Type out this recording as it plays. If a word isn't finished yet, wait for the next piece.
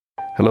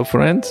Hello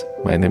friends,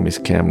 my name is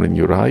Cameron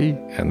Uri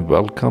and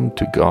welcome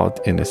to God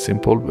in a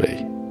Simple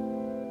Way.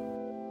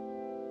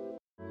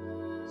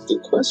 The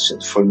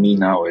question for me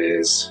now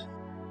is,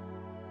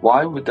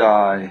 why would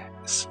I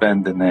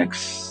spend the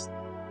next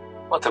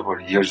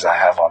whatever years I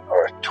have on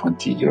earth,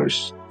 20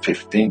 years,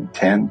 15,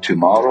 10,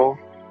 tomorrow,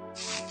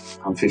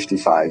 I'm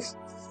 55,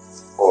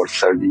 or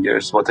 30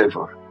 years,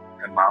 whatever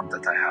amount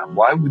that I have.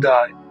 Why would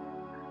I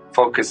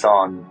focus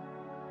on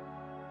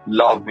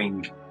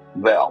loving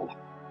well?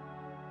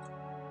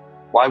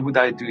 Why would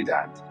I do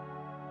that?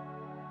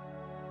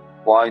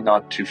 Why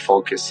not to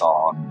focus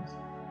on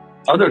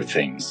other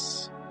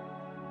things?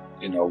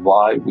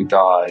 Why would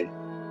I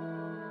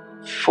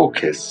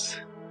focus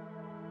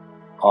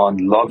on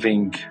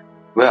loving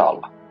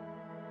well?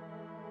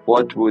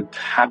 What would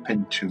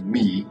happen to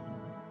me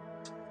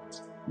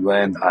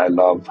when I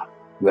love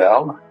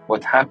well?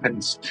 What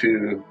happens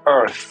to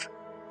earth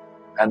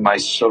and my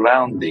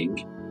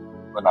surrounding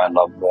when I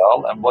love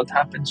well? And what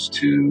happens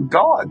to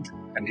God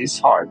and His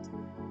heart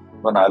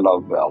when I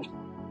love well?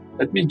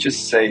 Let me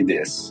just say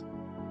this.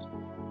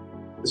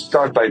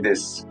 Start by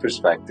this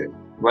perspective.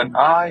 When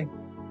I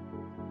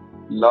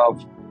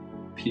love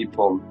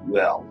people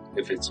well,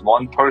 if it's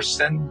one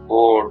person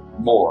or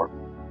more,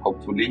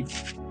 hopefully,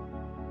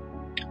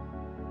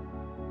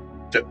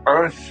 the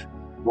earth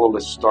will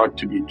start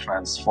to be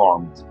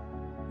transformed.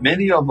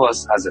 Many of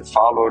us, as a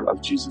follower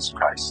of Jesus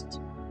Christ,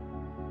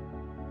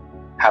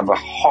 have a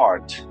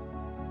heart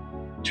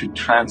to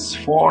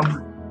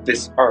transform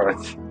this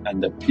earth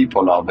and the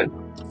people of it,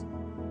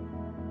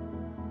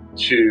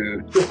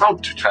 to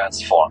help to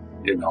transform,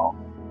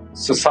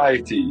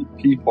 society,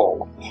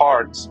 people,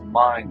 hearts,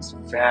 minds,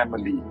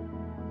 family,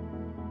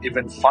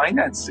 even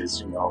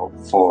finances,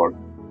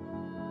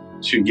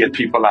 to get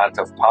people out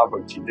of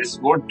poverty. This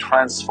word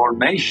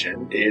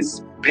transformation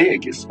is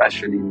big,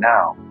 especially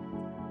now.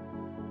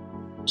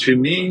 To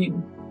me,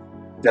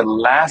 the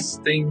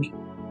lasting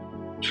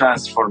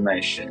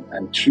transformation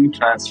and true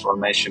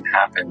transformation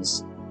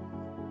happens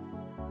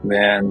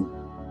when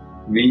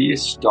we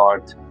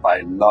start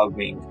by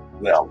loving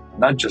well.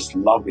 Not just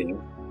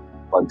loving,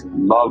 but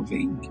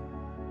loving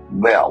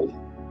well.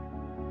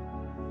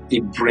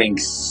 It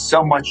brings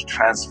so much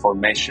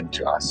transformation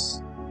to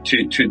us,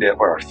 to the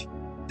earth.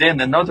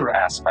 Then another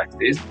aspect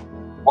is,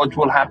 what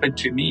will happen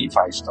to me if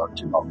I start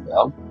to love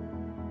well?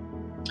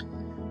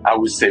 I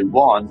would say,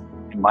 one,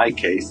 in my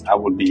case, I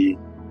will be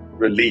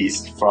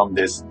released from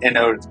this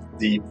inner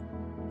deep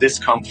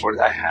discomfort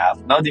I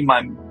have, not in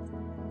my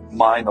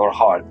mind or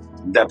heart,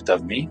 depth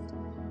of me.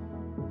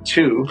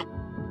 Two,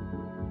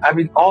 I've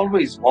been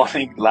always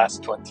wanting,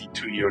 last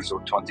 22 years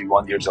or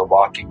 21 years of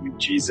walking with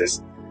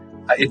Jesus,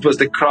 it was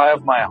the cry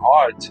of my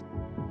heart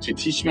to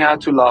teach me how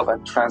to love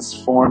and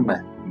transform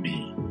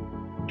me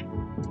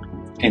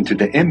into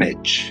the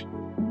image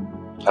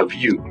of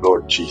you,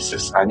 Lord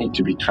Jesus. I need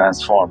to be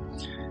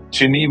transformed.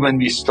 To me, when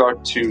we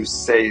start to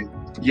say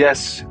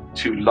yes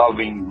to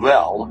loving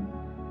well,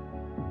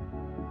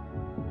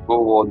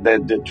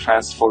 the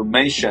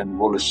transformation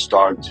will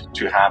start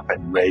to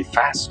happen way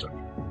faster.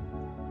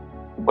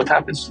 What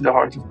happens to the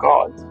heart of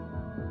God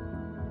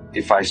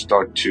if I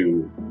start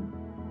to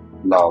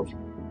love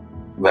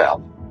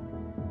well?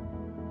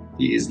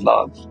 He is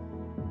love,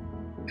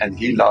 and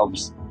He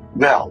loves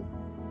well.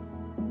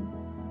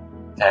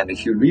 And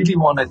if you really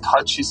want to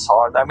touch His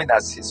heart,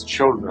 as His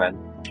children,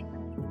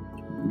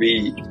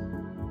 we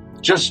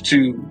just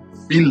to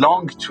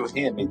belong to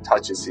Him, it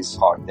touches His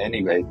heart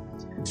anyway.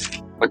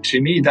 But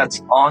to me,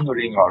 that's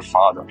honoring our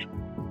Father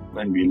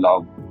when we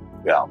love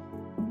well.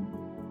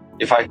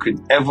 If I could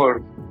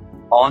ever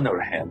honor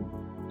Him,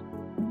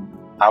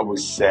 I would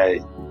say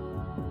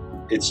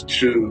it's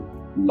true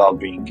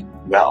loving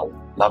well,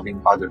 loving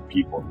other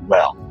people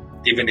well.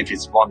 Even if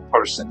it's one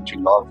person, to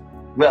love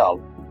well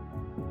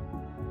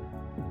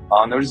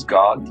honors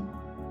God,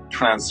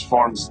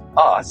 transforms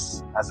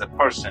us as a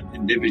person,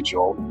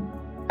 individual,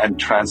 and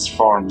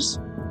transforms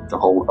the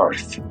whole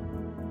earth.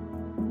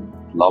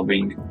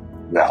 Loving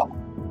well.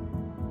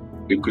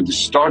 We could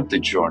start the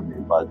journey,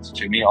 but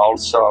to me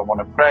also, I want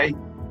to pray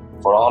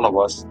for all of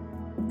us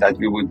that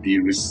we would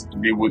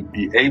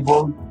be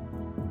able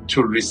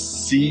to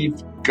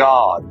receive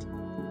God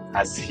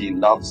as He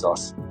loves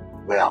us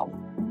well,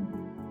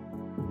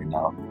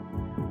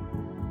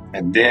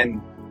 and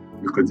then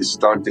we could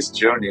start this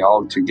journey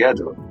all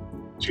together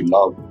to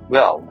love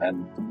well.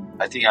 And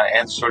I think I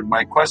answered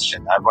my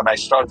question. When I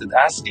started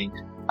asking,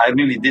 I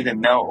really didn't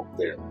know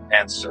the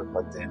answer,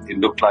 but then it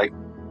looked like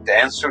the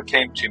answer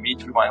came to me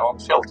through my own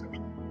filter.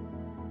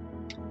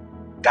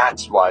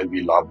 That's why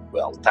we love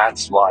well.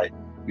 That's why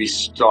we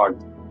start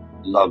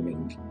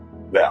loving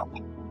well.